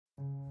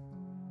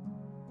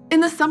In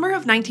the summer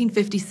of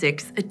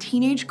 1956, a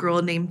teenage girl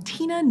named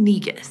Tina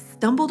Negus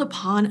stumbled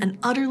upon an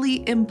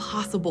utterly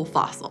impossible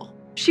fossil.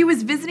 She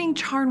was visiting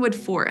Charnwood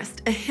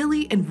Forest, a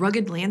hilly and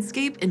rugged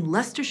landscape in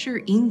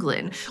Leicestershire,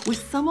 England,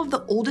 with some of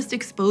the oldest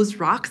exposed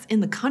rocks in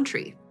the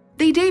country.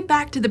 They date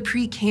back to the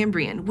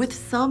Precambrian, with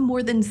some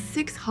more than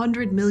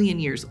 600 million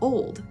years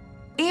old.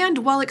 And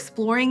while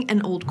exploring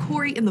an old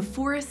quarry in the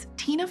forest,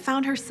 Tina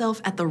found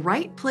herself at the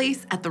right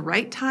place at the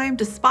right time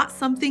to spot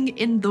something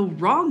in the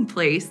wrong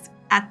place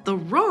at the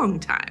wrong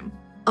time.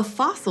 A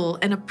fossil,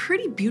 and a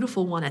pretty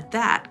beautiful one at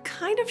that,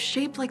 kind of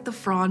shaped like the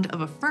frond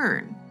of a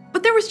fern.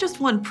 But there was just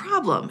one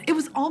problem. It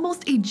was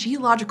almost a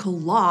geological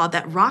law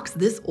that rocks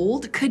this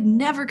old could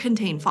never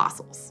contain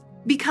fossils.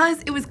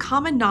 Because it was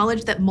common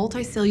knowledge that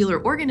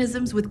multicellular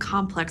organisms with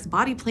complex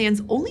body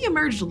plans only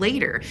emerged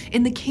later,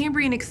 in the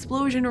Cambrian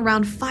explosion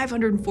around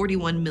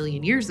 541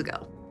 million years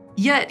ago.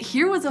 Yet,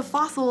 here was a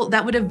fossil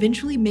that would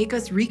eventually make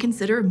us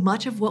reconsider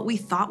much of what we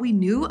thought we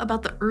knew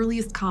about the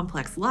earliest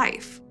complex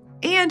life.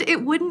 And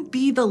it wouldn't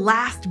be the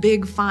last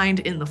big find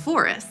in the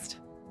forest.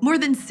 More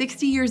than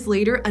 60 years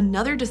later,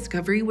 another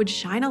discovery would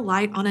shine a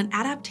light on an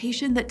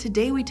adaptation that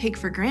today we take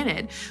for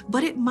granted,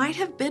 but it might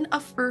have been a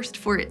first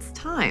for its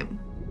time.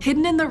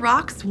 Hidden in the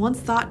rocks, once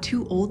thought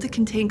too old to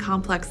contain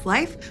complex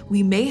life,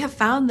 we may have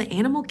found the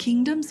animal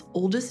kingdom's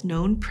oldest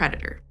known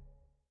predator.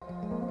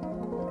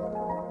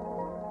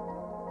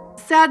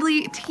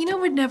 Sadly, Tina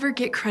would never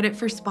get credit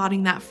for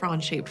spotting that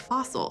frond-shaped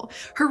fossil.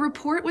 Her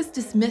report was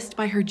dismissed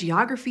by her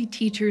geography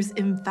teacher's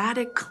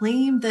emphatic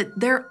claim that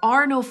there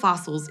are no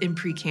fossils in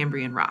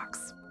Precambrian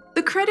rocks.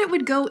 The credit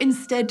would go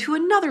instead to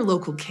another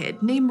local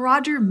kid named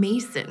Roger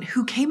Mason,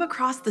 who came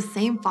across the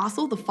same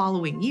fossil the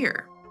following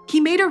year. He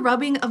made a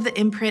rubbing of the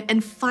imprint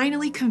and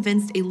finally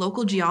convinced a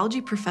local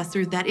geology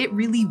professor that it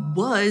really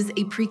was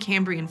a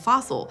Precambrian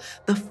fossil,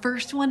 the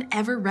first one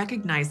ever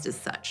recognized as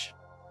such.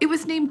 It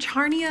was named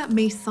Charnia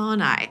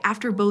masoni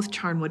after both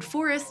Charnwood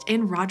Forest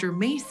and Roger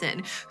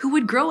Mason, who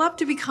would grow up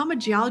to become a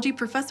geology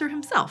professor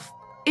himself.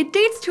 It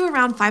dates to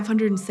around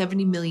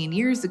 570 million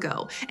years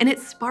ago, and it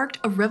sparked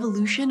a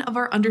revolution of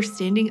our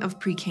understanding of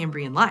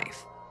Precambrian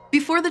life.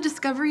 Before the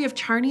discovery of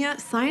Charnia,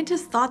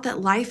 scientists thought that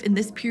life in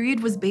this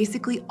period was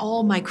basically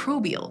all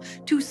microbial,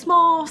 too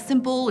small,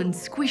 simple, and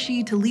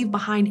squishy to leave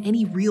behind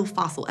any real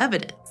fossil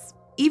evidence.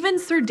 Even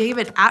Sir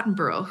David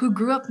Attenborough, who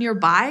grew up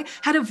nearby,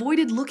 had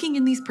avoided looking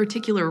in these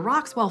particular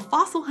rocks while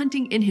fossil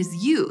hunting in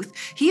his youth.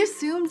 He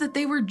assumed that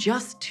they were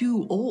just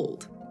too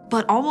old.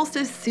 But almost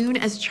as soon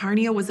as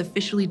Charnia was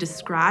officially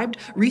described,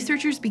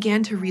 researchers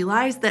began to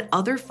realize that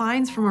other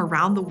finds from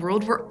around the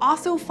world were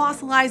also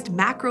fossilized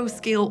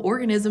macro-scale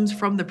organisms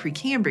from the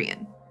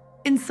Precambrian.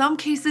 In some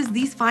cases,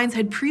 these finds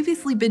had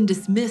previously been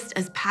dismissed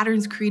as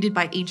patterns created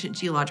by ancient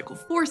geological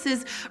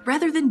forces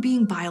rather than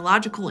being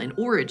biological in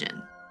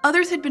origin.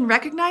 Others had been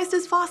recognized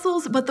as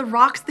fossils, but the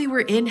rocks they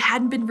were in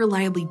hadn't been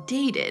reliably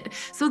dated,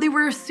 so they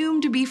were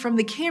assumed to be from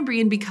the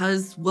Cambrian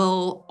because,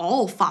 well,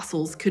 all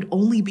fossils could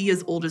only be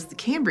as old as the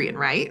Cambrian,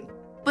 right?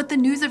 But the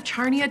news of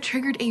Charnia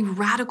triggered a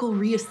radical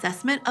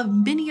reassessment of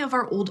many of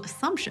our old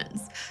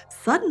assumptions.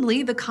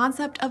 Suddenly, the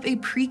concept of a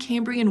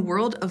Precambrian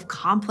world of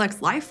complex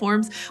life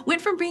forms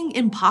went from being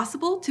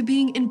impossible to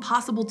being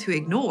impossible to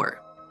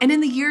ignore. And in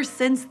the years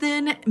since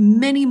then,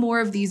 many more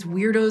of these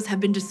weirdos have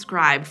been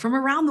described from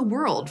around the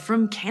world,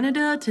 from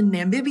Canada to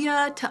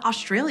Namibia to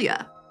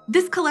Australia.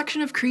 This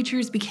collection of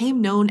creatures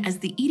became known as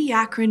the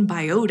Ediacaran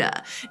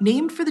biota,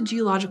 named for the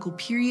geological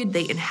period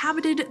they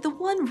inhabited, the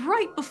one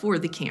right before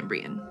the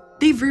Cambrian.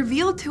 They've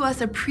revealed to us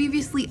a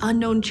previously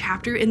unknown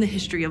chapter in the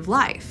history of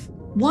life,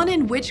 one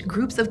in which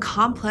groups of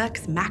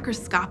complex,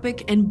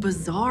 macroscopic, and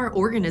bizarre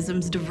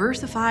organisms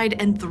diversified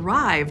and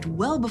thrived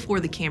well before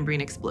the Cambrian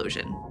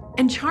explosion.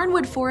 And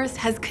Charnwood Forest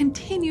has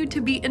continued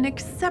to be an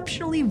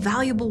exceptionally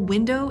valuable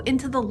window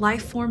into the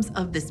life forms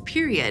of this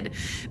period.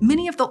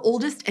 Many of the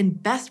oldest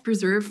and best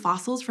preserved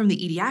fossils from the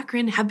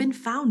Ediacaran have been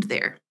found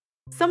there.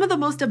 Some of the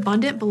most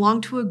abundant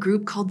belong to a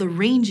group called the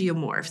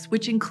Rangiomorphs,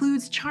 which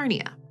includes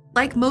Charnia.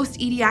 Like most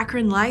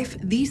Ediacaran life,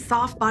 these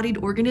soft-bodied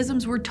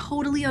organisms were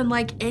totally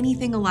unlike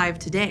anything alive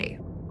today.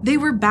 They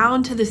were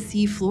bound to the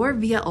seafloor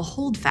via a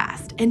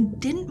holdfast and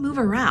didn't move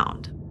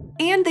around.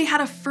 And they had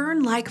a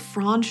fern-like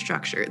frond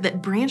structure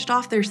that branched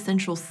off their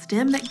central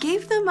stem that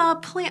gave them a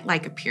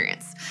plant-like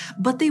appearance,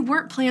 but they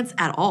weren't plants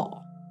at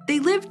all. They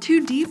lived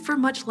too deep for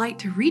much light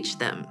to reach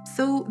them,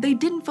 so they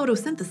didn't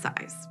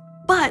photosynthesize.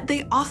 But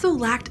they also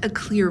lacked a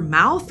clear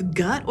mouth,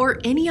 gut, or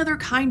any other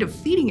kind of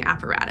feeding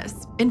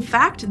apparatus. In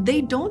fact,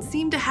 they don't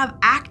seem to have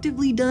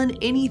actively done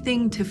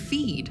anything to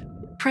feed.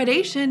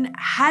 Predation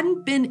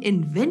hadn't been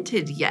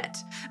invented yet,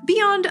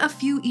 beyond a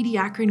few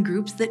Ediacaran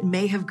groups that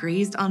may have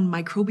grazed on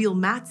microbial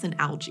mats and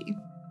algae.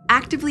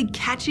 Actively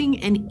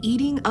catching and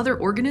eating other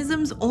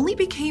organisms only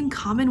became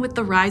common with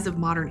the rise of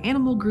modern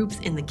animal groups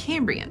in the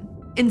Cambrian.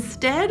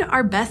 Instead,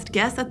 our best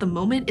guess at the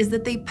moment is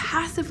that they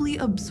passively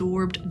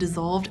absorbed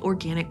dissolved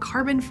organic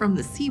carbon from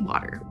the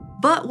seawater.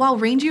 But while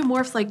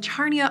rangiomorphs like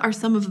Charnia are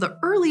some of the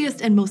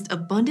earliest and most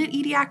abundant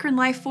ediacaran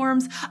life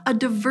forms, a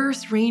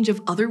diverse range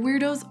of other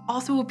weirdos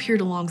also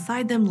appeared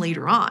alongside them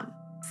later on.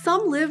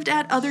 Some lived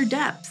at other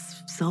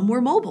depths, some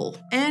were mobile,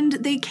 and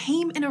they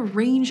came in a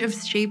range of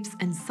shapes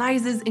and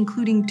sizes,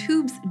 including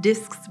tubes,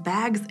 discs,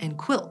 bags, and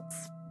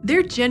quilts.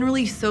 They're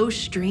generally so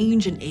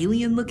strange and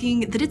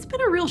alien-looking that it's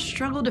been a real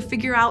struggle to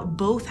figure out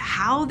both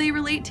how they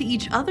relate to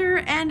each other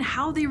and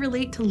how they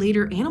relate to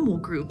later animal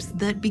groups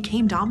that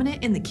became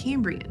dominant in the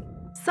Cambrian.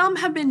 Some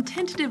have been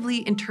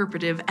tentatively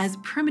interpretive as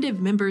primitive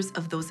members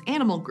of those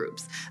animal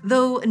groups,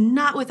 though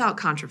not without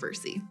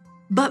controversy.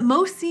 But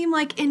most seem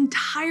like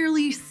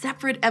entirely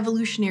separate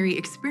evolutionary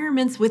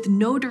experiments with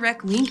no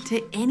direct link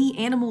to any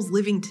animals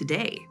living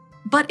today.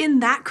 But in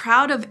that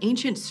crowd of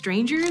ancient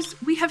strangers,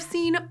 we have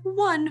seen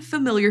one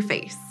familiar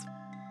face.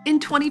 In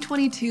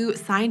 2022,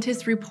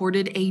 scientists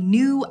reported a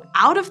new,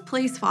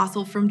 out-of-place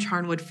fossil from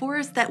Charnwood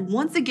Forest that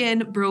once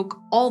again broke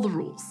all the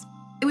rules.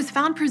 It was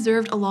found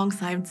preserved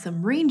alongside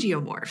some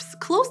rangiomorphs,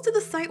 close to the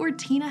site where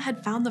Tina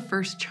had found the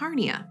first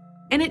Charnia.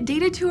 And it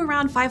dated to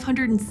around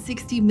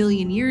 560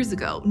 million years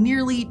ago,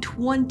 nearly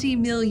 20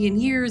 million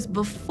years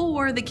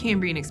before the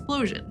Cambrian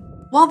explosion.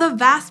 While the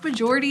vast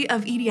majority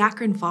of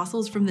ediacaran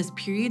fossils from this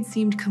period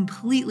seemed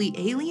completely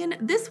alien,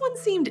 this one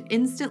seemed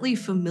instantly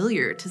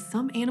familiar to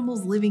some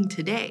animals living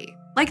today.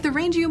 Like the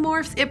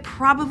rangiomorphs, it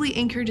probably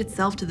anchored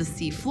itself to the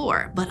sea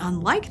floor, but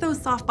unlike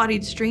those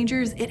soft-bodied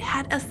strangers, it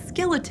had a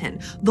skeleton,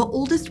 the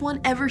oldest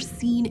one ever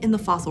seen in the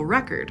fossil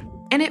record.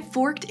 And it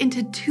forked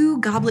into two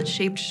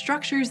goblet-shaped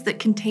structures that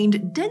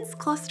contained dense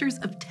clusters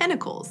of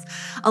tentacles,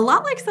 a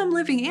lot like some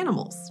living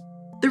animals.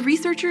 The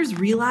researchers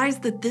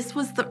realized that this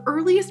was the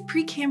earliest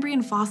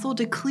Precambrian fossil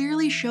to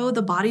clearly show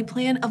the body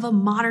plan of a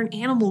modern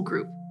animal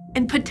group,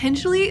 and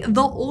potentially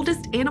the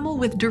oldest animal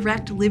with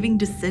direct living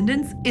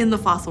descendants in the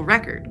fossil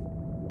record.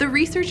 The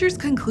researchers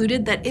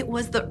concluded that it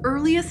was the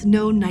earliest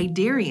known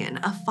cnidarian,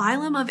 a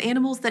phylum of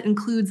animals that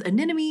includes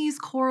anemones,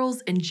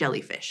 corals, and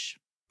jellyfish.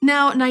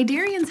 Now,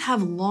 cnidarians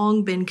have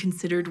long been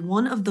considered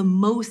one of the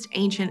most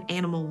ancient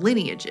animal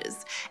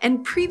lineages,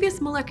 and previous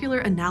molecular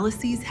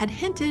analyses had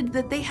hinted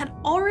that they had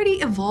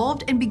already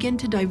evolved and begun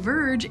to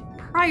diverge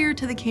prior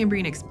to the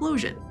Cambrian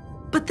explosion.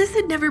 But this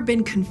had never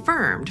been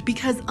confirmed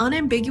because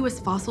unambiguous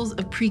fossils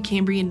of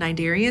Precambrian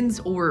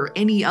cnidarians or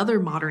any other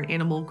modern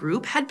animal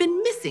group had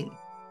been missing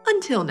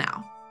until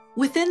now.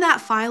 Within that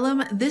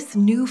phylum, this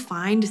new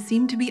find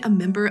seemed to be a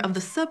member of the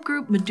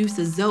subgroup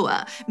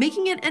Medusazoa,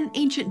 making it an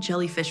ancient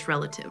jellyfish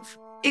relative.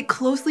 It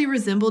closely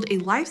resembled a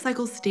life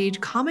cycle stage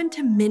common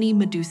to many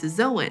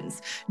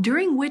Medusazoans,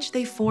 during which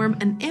they form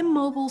an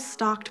immobile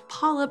stalked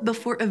polyp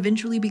before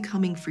eventually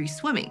becoming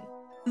free-swimming.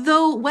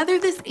 Though whether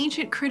this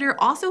ancient critter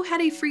also had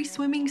a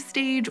free-swimming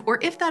stage or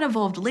if that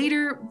evolved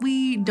later,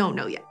 we don't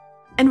know yet.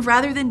 And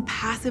rather than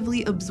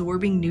passively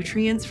absorbing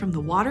nutrients from the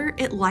water,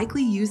 it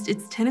likely used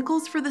its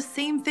tentacles for the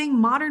same thing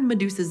modern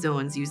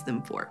Medusazoans use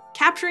them for,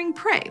 capturing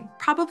prey,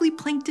 probably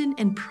plankton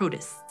and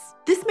protists.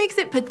 This makes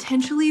it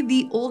potentially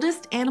the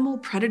oldest animal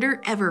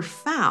predator ever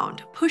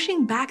found,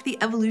 pushing back the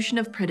evolution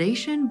of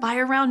predation by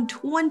around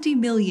 20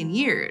 million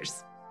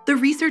years. The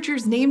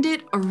researchers named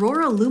it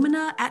Aurora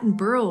Lumina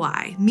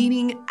Attenboroughi,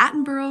 meaning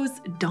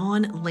Attenborough's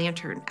dawn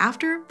lantern,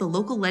 after the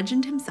local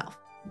legend himself.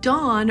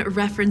 Dawn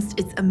referenced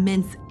its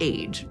immense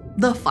age,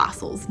 the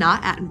fossils,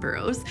 not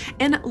Attenborough's,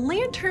 and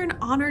lantern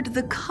honored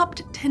the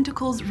cupped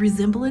tentacles'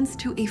 resemblance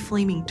to a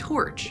flaming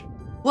torch.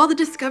 While the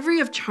discovery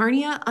of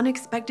Charnia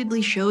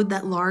unexpectedly showed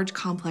that large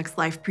complex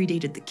life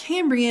predated the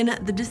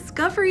Cambrian, the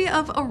discovery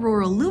of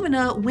Aurora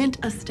Lumina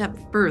went a step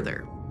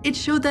further. It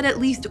showed that at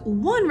least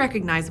one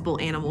recognizable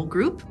animal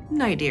group,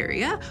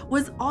 Cnidaria,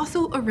 was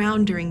also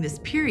around during this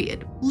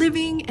period,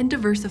 living and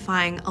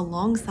diversifying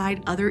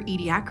alongside other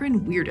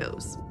ediacaran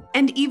weirdos.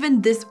 And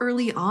even this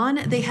early on,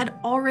 they had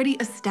already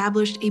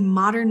established a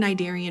modern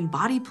cnidarian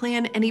body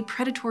plan and a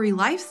predatory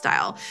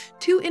lifestyle,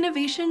 two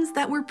innovations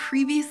that were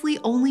previously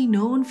only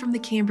known from the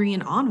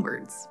Cambrian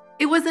onwards.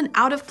 It was an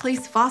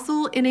out-of-place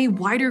fossil in a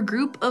wider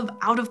group of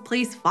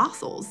out-of-place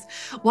fossils.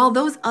 While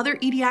those other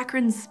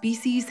ediacaran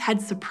species had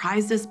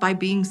surprised us by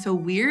being so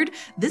weird,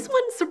 this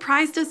one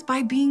surprised us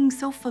by being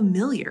so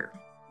familiar.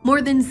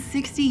 More than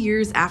 60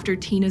 years after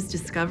Tina's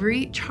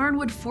discovery,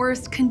 Charnwood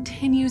Forest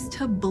continues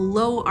to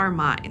blow our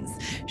minds,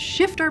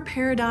 shift our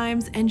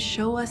paradigms, and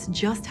show us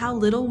just how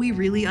little we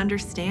really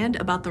understand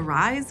about the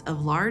rise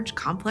of large,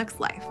 complex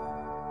life.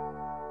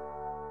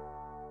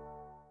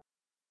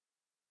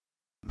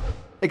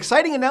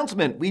 Exciting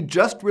announcement! We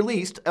just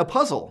released a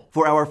puzzle.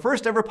 For our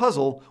first ever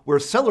puzzle, we're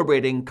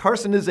celebrating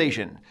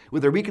carcinization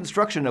with a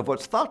reconstruction of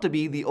what's thought to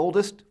be the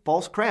oldest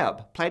false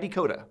crab,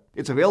 Platycoda.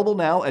 It's available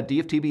now at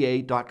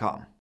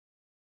dftba.com.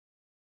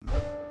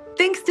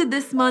 Thanks to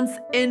this month's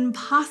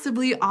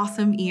impossibly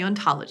awesome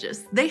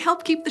Eontologists. They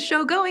help keep the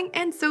show going,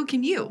 and so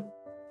can you.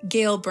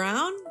 Gail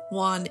Brown,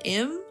 Juan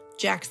M.,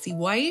 Jaxie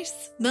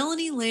Weiss,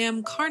 Melanie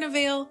Lamb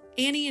Carnivale,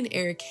 Annie and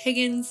Eric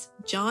Higgins,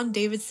 John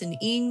Davidson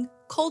Ing,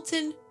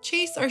 Colton,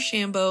 Chase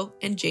Archambault,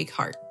 and Jake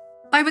Hart.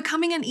 By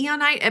becoming an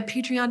Eonite at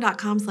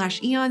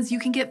patreon.com/eons, you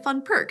can get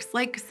fun perks,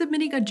 like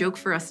submitting a joke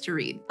for us to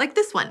read, like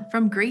this one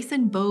from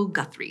Grayson Bo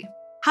Guthrie.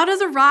 How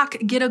does a rock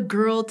get a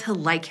girl to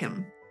like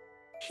him?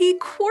 He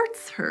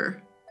courts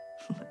her.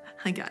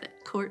 I got it.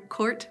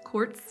 Quartz.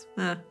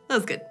 That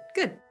was good.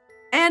 Good.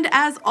 And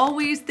as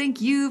always,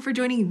 thank you for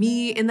joining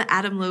me in the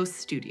Adam Lowe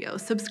studio.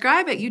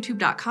 Subscribe at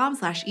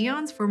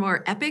youtube.com/eons for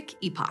more epic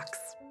epochs.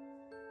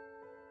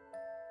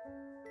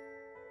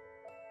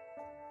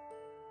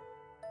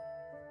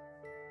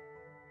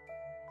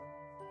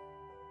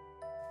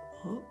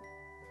 Oh.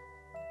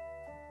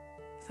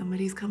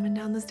 Somebody's coming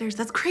down the stairs.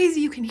 That's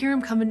crazy. You can hear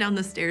him coming down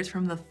the stairs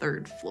from the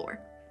 3rd floor.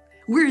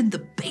 We're in the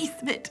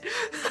basement.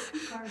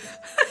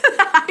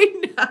 I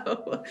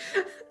know.